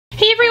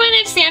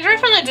it's Sandra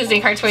from the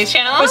DisneyCarToys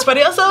channel. With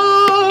Spidey also.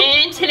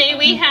 And today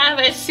we have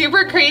a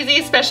super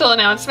crazy special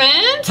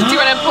announcement. Do you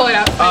want to pull it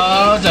out?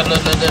 Golden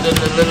ticket!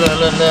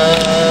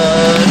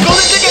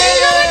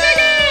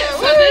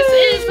 So this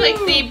is like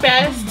the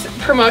best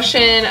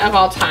promotion of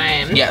all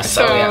time. Yes.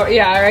 So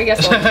I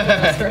guess we'll do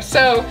this first.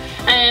 So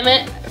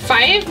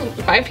five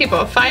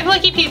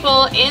lucky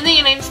people in the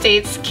United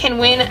States can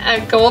win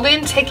a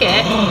golden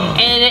ticket,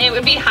 and it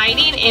would be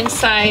hiding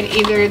inside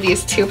either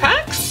these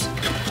 2-packs,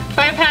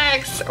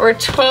 5-packs, or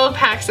 12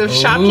 packs of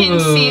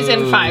Shopkins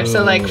Season 5.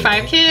 So like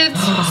 5 kids,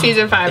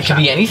 Season 5. It could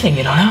be anything,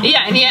 you don't know.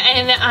 Yeah,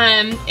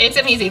 and it's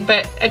amazing.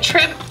 But a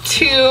trip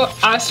to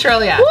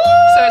Australia. Woo!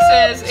 So it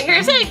says,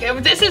 here's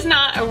like, this is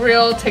not a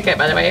real ticket,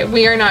 by the way.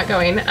 We are not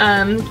going,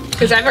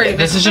 because I've already.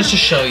 This is just to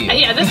show you.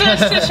 Yeah, this is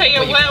just to show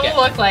you what it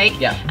will look like.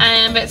 Yeah.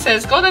 But it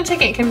says, golden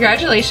ticket,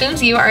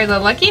 congratulations. You are the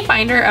lucky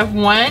finder of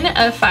 1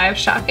 of 5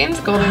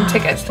 Shopkins golden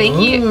tickets. Thank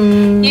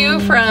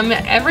you from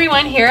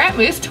everyone here at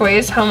Moose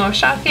Toys, home of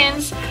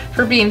Shopkins,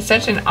 for being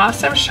such an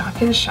awesome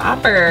Shopkins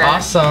shopper.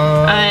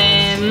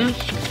 Awesome.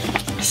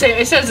 So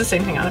it says the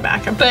same thing on the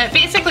back, but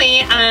basically,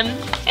 and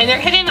they're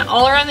hidden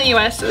all around the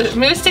U.S.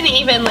 Moose didn't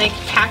even like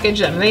package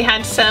them. They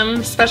had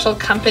some special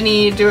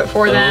company do it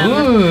for them.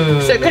 Ooh.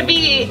 So it could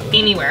be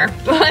anywhere.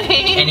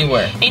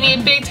 Anywhere.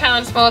 Any big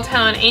town, small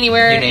town,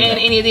 anywhere in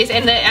any of these.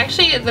 And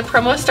actually the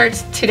promo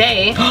starts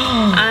today.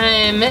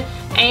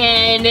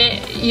 And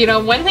you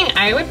know, one thing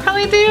I would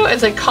probably do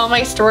is like call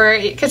my store,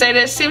 because I'd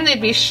assume they'd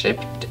be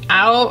shipped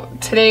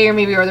out today or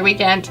maybe over the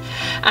weekend.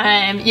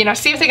 You know,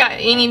 see if they got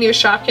any new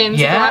Shopkins.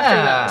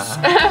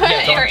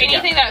 Or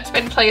anything that's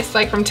been placed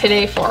like from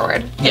today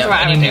forward. Yeah,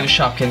 any new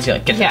Shopkins,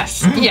 get it.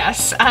 Yes,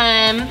 yes.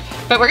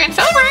 But we're gonna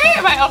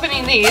celebrate by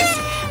opening these.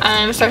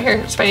 So here,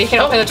 Spidey, you can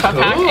open the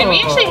 12-pack. And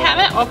we actually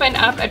haven't opened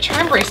up a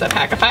charm bracelet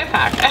pack, a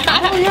 5-pack.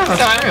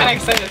 So I'm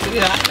excited to do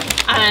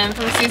that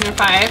from Season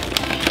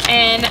 5.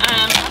 And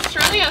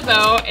Australia,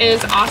 though,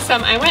 is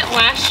awesome. I went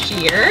last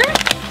year.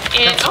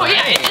 And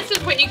and this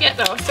is what you get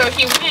though. So if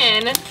you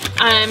win 2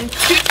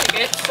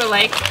 tickets, so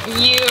like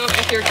you,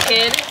 if your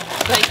kid,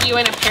 like you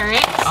and a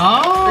parent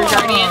or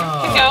guardian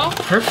can go.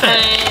 Perfect.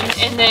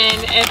 And then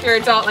if you're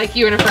adult, like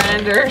you and a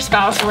friend or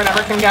spouse or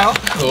whatever can go.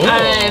 Cool.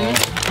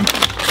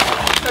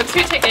 So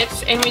 2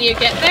 tickets, and when you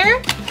get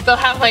there, they'll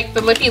have like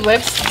the lippy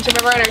lips. Do you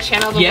remember on our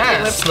channel the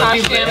lippy lips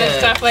costume and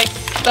stuff? Like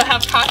they'll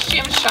have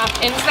costume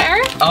Shopkins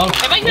there. Oh,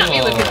 it might not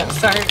be lippy lips.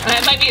 Sorry,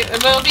 it might be.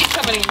 There'll be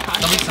somebody in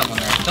costume. There'll be someone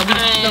there.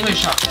 There'll be a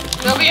Shopkin.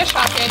 There'll be a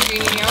Shopkin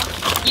greeting you.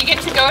 You get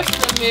to go to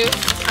the Moose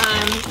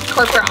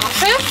corporate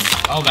office.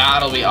 Oh,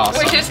 that'll be awesome.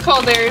 Which is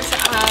cool. There's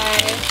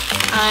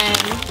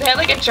they have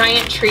like a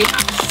giant tree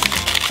house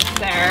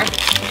there,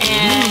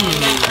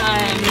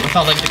 and with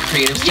all like the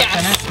creative stuff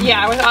in it.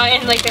 Yeah, with all,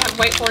 and like they have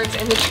whiteboards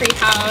in the tree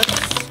house.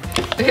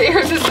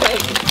 Here's this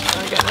like,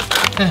 oh goodness.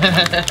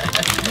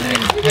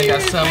 I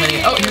got so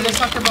many. Oh, here's a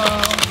soccer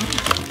ball.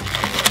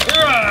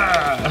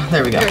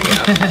 There we go.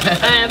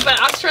 But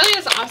Australia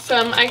is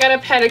awesome. I got to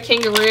pet a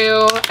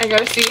kangaroo. I got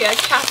to see a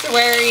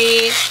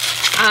cassowary,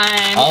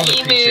 all the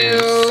emu,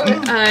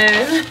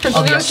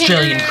 all the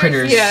Australian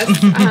critters. Yes.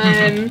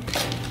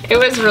 It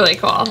was really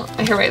cool.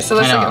 Here, wait. So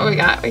let's look at what we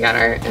got. We got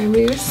our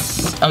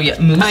moose. Oh yeah,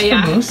 moose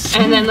for moose.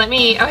 And then let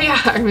me. Oh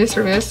yeah, our moose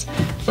for moose.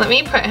 Let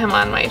me put him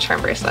on my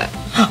charm bracelet.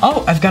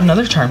 Oh, I've got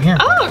another charm here.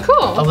 Oh,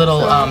 cool. A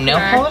little nail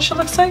polish. It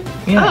looks like.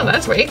 Yeah. Oh,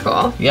 that's way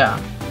cool. Yeah,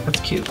 that's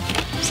cute.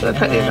 So I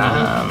put these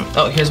on.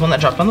 Oh, here's one that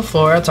dropped on the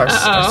floor. It's our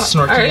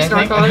snorkeling,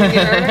 snorkel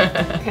gear.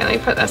 Okay, let me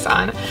put this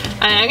on.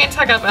 I'm gonna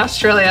talk about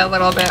Australia a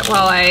little bit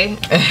while I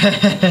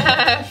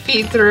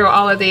feed through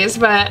all of these,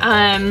 but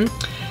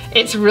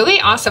it's really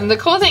awesome. The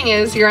cool thing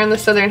is you're in the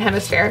southern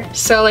hemisphere,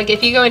 so like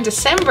if you go in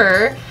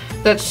December,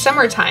 that's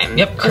summertime.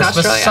 Yep,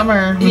 Christmas, in Australia.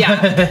 summer.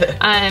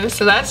 Yeah.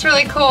 So that's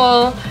really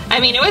cool. I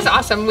mean, it was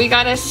awesome. We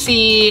got to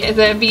see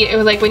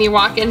like when you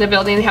walk in the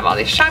building, they have all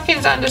these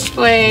Shopkins on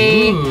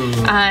display,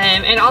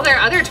 and all their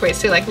other toys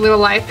too, like Little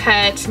Life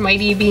Pet,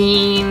 Mighty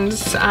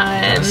Beans.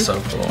 That's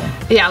so cool.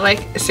 Yeah,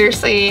 like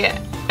seriously,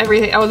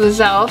 everything. Oh, the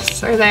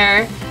Zelfs are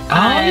there.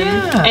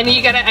 And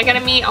I gotta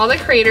meet all the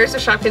creators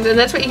of Shopkins, and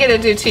that's what you gotta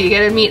do too. You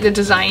gotta meet the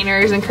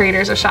designers and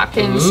creators of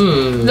Shopkins.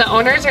 The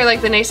owners are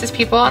like the nicest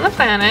people on the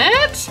planet.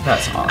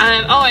 That's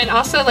awesome. Oh, and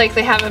also like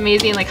they have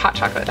amazing like hot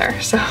chocolate there.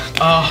 So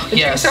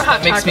yes,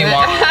 that makes me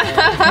want.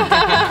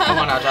 I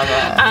want hot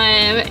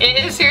chocolate.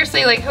 It is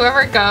seriously like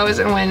whoever goes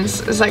and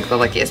wins is like the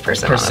luckiest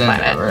person on the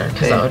planet.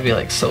 Because that would be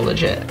like so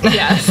legit.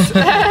 Yes.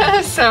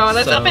 So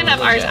let's open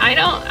up ours.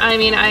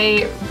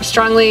 I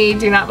strongly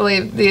do not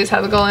believe these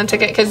have the golden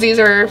ticket, because these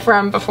are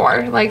from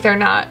before. Like they're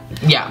not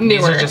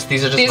newer.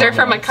 These are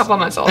from a couple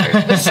months older.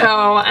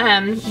 So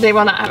they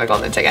will not have a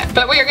golden ticket.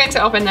 But we are going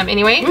to open them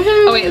anyway.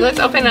 Oh wait, let's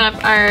open up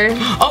our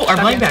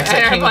blind bags.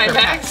 Our blind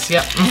bags.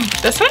 Yep.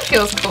 This one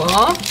feels cool.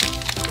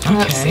 Okay,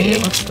 Let's see.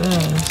 What's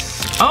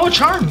this? Oh, a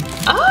charm.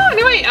 Oh,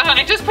 no wait,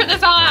 I just put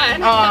this on.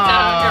 No,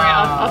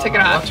 I'll take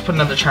it off. Let's put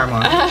another charm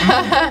on.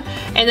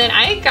 And then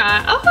I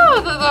got,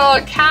 oh, the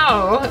little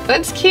cow.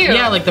 That's cute.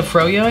 Yeah, like the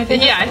froyo, I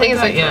think. Yeah, I think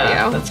it's like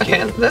yeah, froyo. That's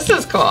cute. Okay, this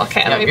is cool.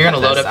 Okay, let me you're gonna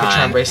put load up your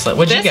charm bracelet.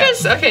 What'd you get? This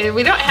is, okay,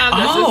 we don't have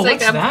this. Oh,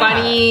 it's like a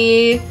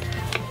bunny,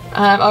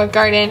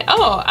 garden.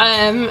 Oh,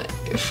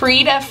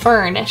 Frida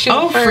Fern. She's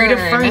a fern. Frida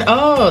Fern.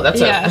 Oh,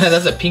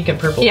 that's a pink and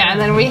purple. Yeah, and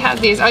then we have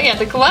these. Oh yeah,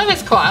 the glove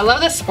is cool. I love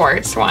the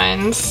sports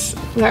ones.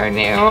 They're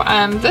new.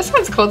 This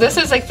one's cool. This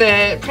is like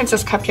the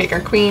Princess Cupcake or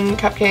Queen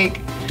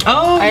Cupcake.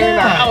 Oh, I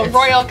remember.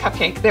 Oh, Royal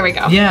Cupcake. There we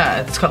go.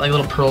 Yeah, it's got like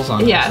little pearls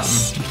on it.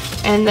 Yes.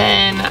 And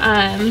then,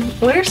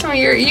 what are some of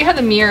your? You have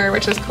the mirror,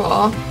 which is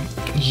cool.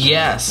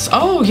 Yes.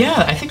 Oh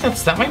yeah, I think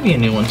that might be a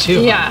new one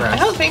too. Yeah, I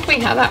don't think we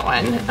have that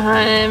one.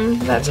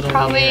 That's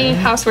probably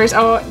housewares.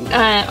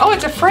 Oh,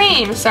 it's a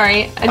frame.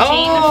 Sorry, a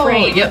Jane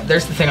frame. Yep,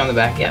 there's the thing on the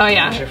back. Yeah. Oh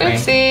yeah.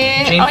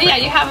 Oopsie. Oh yeah,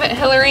 you have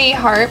Hillary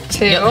Harp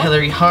too. Yep,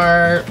 Hillary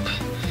Harp.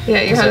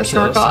 Yeah, you have a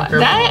snorkel.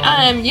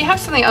 That you have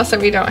something else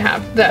that we don't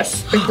have.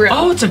 The grill.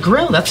 Oh, it's a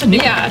grill. That's a new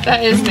one. Yeah,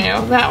 that is new.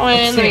 That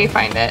one, let me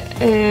find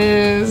it.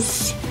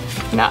 Is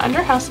not under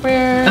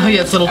houseware. Oh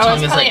yeah, its little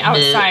tongue is like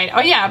outside.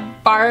 Oh yeah,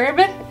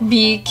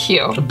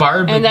 Barbecue.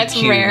 Barbecue. And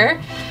that's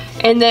rare.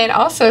 And then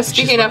also,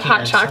 speaking of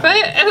hot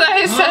chocolate,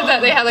 I said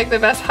that they had like the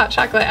best hot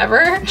chocolate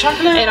ever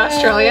in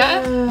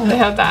Australia. They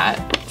have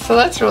that. So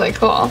that's really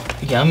cool.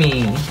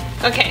 Yummy.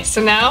 Okay,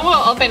 so now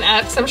we'll open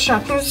up some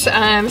Shopkins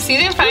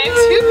Season 5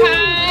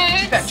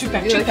 2-packs. Two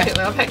pack. Cute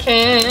little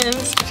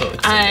petkins.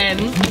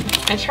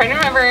 I'm trying to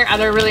remember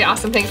other really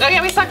awesome things. Oh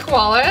yeah, we saw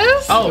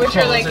koalas, which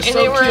are like, and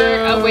they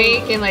were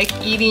awake and like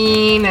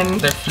eating and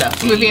they're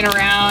fluffy, moving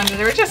around. And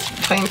they were just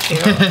plain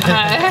cute.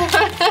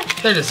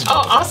 They're just.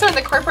 Oh, also in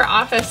the corporate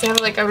office, they have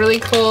like a really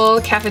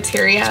cool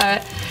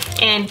cafeteria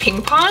and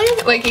ping pong.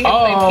 Like you can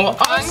play ping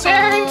pong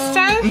there and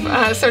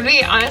stuff. So to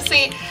be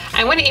honestly,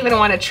 I wouldn't even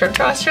want a trip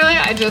to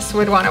Australia. I just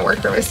would want to work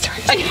for Toys.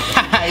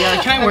 Yeah,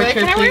 like, can I work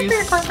here, please? Can I work for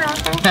your corporate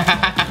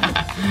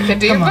office? You can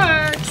do your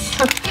books.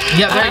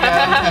 Yeah, there you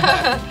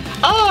go.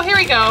 Oh, here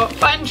we go.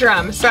 Fun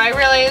drum. So I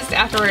realized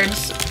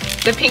afterwards,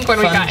 the pink one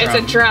we got, it's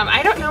a drum.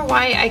 I don't know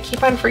why I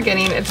keep on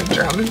forgetting it's a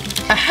drum.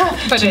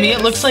 But to me,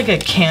 it looks like a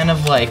can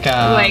of like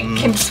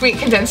sweet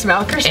condensed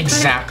milk or something.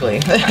 Exactly.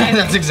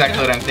 That's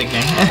exactly what I'm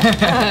thinking.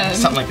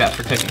 Something like that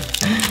for cooking.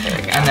 There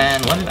we go. And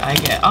then what did I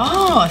get?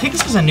 Oh, I think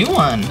this is a new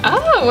one.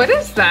 Oh, what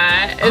is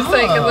that? It's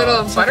like a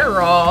little butter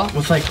roll.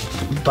 With like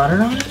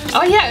butter on it?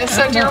 Oh yeah,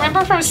 so do you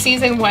remember from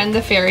season 1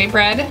 the fairy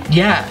bread?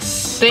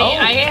 Yes.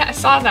 I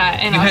saw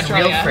that in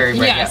Australia. You had real fairy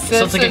bread. Yes.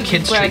 So it's like a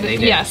kid's treat they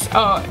did. Yes.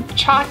 Oh,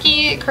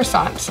 chalky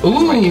croissants.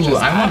 Ooh,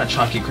 I want a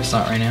chalky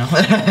croissant right now.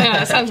 Yeah,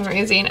 that sounds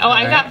amazing. Oh,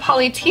 I got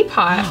Polly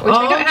Teapot, which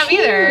we don't have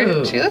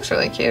either. She looks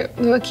really cute.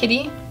 Little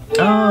kitty.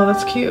 Oh,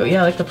 that's cute.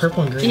 Yeah, I like the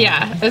purple and green.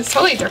 Yeah, it's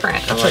totally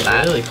different. That's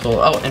like really cool.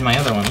 Oh, and my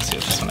other one, let's see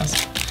what this one is.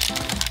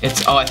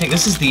 It's, I think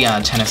this is the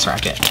tennis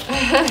racket.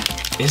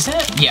 Is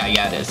it? Yeah,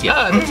 it is.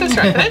 Yeah. Oh, this is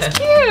right. That's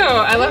cute.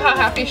 I love how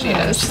happy she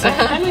is.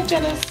 I like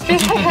tennis.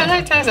 I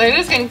like tennis. I'm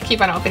just going to keep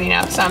on opening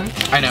up some.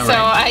 I know, so,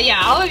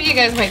 yeah, all of you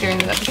guys might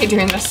be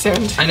doing this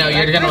soon. I know,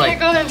 you're going to like...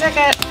 golden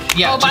ticket.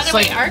 Yeah, oh, by the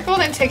way, our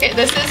golden ticket,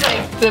 this is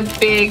like the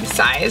big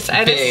size.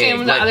 I'd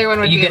assume the other one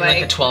would be like... You get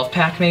like a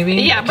 12-pack maybe?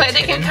 Yeah, but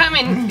they can come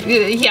in...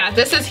 Yeah,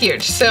 this is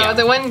huge. So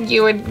the one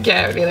you would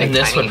get would be like and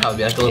this tiny. would probably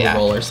be like a little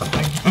roll or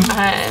something.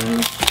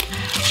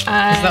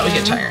 That would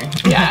get tiring.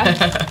 Yeah.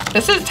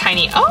 This is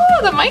tiny. Oh,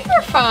 the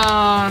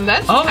microphone.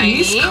 That's tiny. Oh,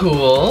 he's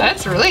cool.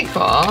 That's really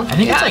cool. I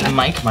think it's like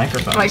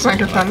microphone.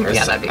 Microphone.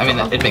 Yeah, that'd be cool. I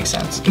mean, it makes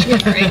sense. Yeah,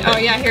 right. Oh,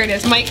 yeah, here it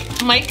is.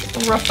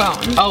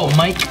 Microphone. Oh,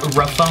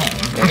 microphone.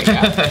 There you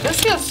go. This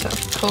feels so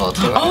cool,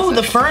 too. Oh,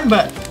 the fern,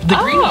 but the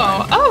green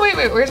one. Oh,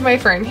 wait. Where's my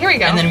fern? Here we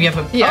go. And then we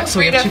have so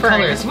we have two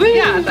colors. Woo,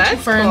 yeah,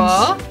 that's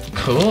cool.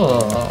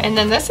 Cool. And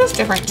then this is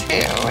different,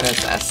 too. What is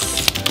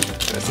this?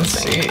 Let's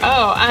see.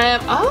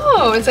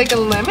 Oh, it's like a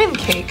lemon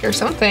cake or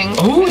something.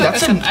 Oh,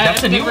 that's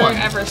a new one.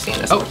 I've never seen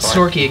this before.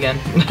 Storky again.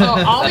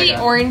 Ollie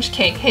orange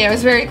cake. Hey, I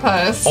was very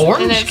close.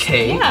 Orange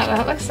cake? Yeah,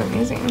 that looks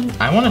amazing.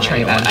 I want to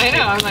try orange cake. I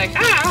know, I'm like,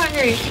 I'm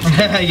hungry.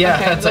 Yeah.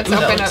 Okay, let's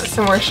open up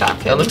some more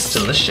Shopkins. That looks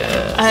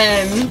delicious.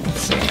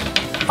 Let's see.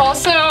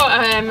 Also,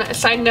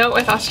 side note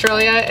with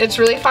Australia, it's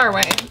really far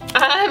away.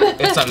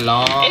 It's a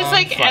long It's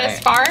like flight. as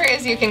far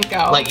as you can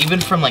go. Like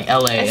even from like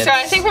LA. So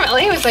I think from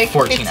LA it was like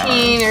 14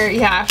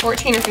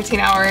 14 or 15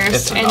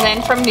 hours. And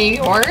then from New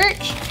York,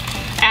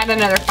 add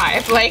another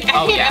 5. Like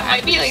I think it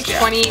might be like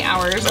 20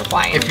 hours of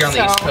flying. If you're on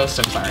the East Coast,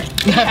 I'm sorry.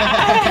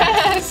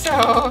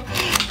 So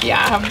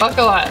yeah,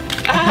 buckle up.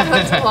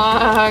 It's a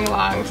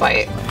long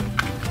flight.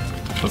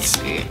 Let's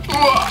see.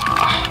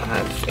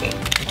 Let's see.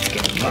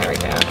 There we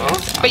go.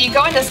 But you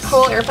go in this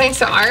cool airplane.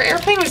 So our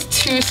airplane was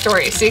 2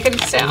 stories, so you could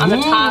sit on the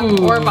top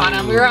or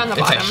bottom. We were on the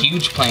bottom. It's a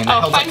huge plane.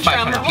 That holds like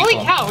 500 people. Holy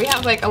cow, we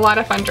have like a lot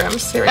of fun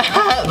drums. Here we go.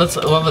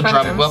 We'll have a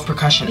drum, well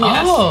percussion.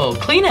 Yes. Oh,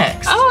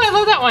 Kleenex. Oh, I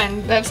love that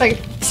one. That's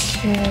like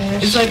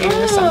it's like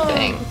or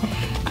something.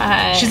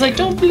 She's like,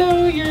 don't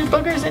blow your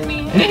boogers in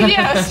me.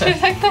 Yes,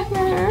 she's like,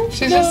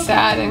 she's just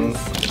sad and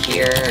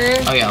here.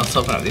 Oh yeah, let's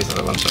open up these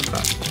other ones.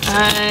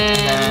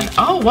 And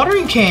oh,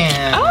 watering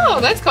can. Oh,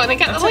 that's cool. And they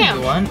got the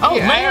lamp. One. Oh,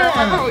 yeah, I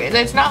don't remember.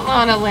 It's not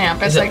on a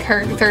lamp. It's like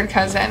her third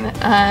cousin.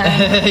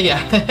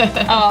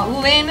 Yeah.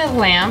 Oh, Lynn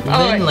lamp.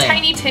 Lynn lamp.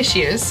 Tiny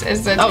tissues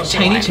is the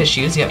tiny one.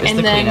 tissues. Yep, is and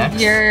the Kleenex.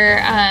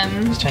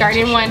 And then your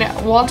Guardian one,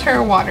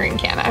 Walter watering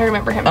can. I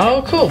remember him.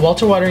 Oh, cool.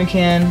 Walter watering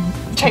can.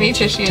 Tiny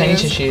tissues. Tiny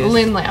tissues.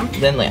 Lynn lamp.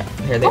 Lynn lamp.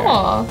 Here they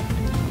are.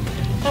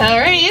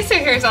 Alrighty, so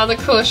here's all the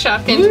cool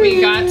Shopkins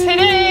we got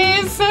today.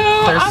 They're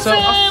so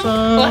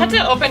awesome. We'll have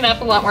to open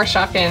up a lot more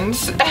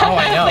Shopkins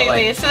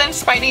lately, like, so then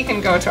Spidey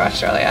can go to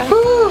Australia.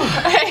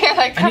 You're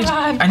like, come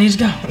on. I need to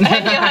go. You'll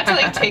have to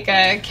like take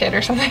a kid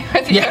or something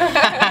with you.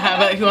 Yeah,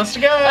 but who wants to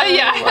go?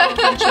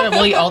 Yeah.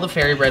 We'll eat all the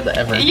fairy bread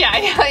ever.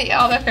 Yeah, eat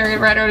all the fairy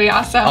bread would be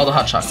awesome. All the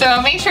hot chocolate.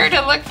 So make sure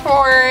to look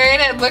for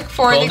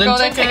the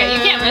golden ticket. You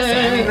can't miss it,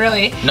 I mean,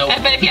 really. Nope.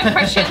 But if you have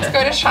questions,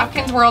 go to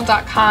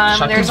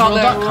shopkinsworld.com. There's all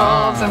the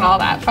rules and all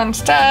that fun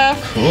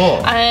stuff.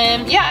 Cool.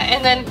 Yeah,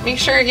 and then make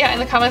sure, in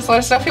the comments, let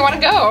us know if you want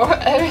to go.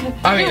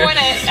 I mean,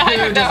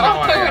 who does not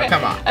want to go?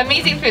 Come on.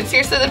 Amazing food.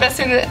 Seriously, the best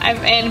food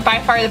and by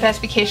far the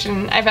best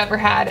vacation I've ever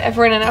had.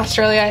 Everyone in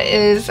Australia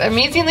is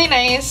amazingly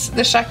nice.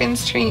 The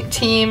Shopkins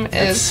team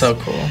is so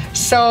cool.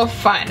 So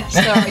fun.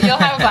 So you'll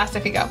have a blast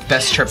if you go.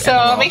 Best trip so in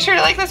the world. Make sure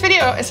to like this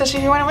video, especially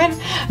if you want to win.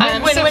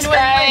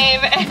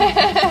 Subscribe.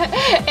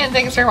 And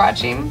thanks for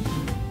watching.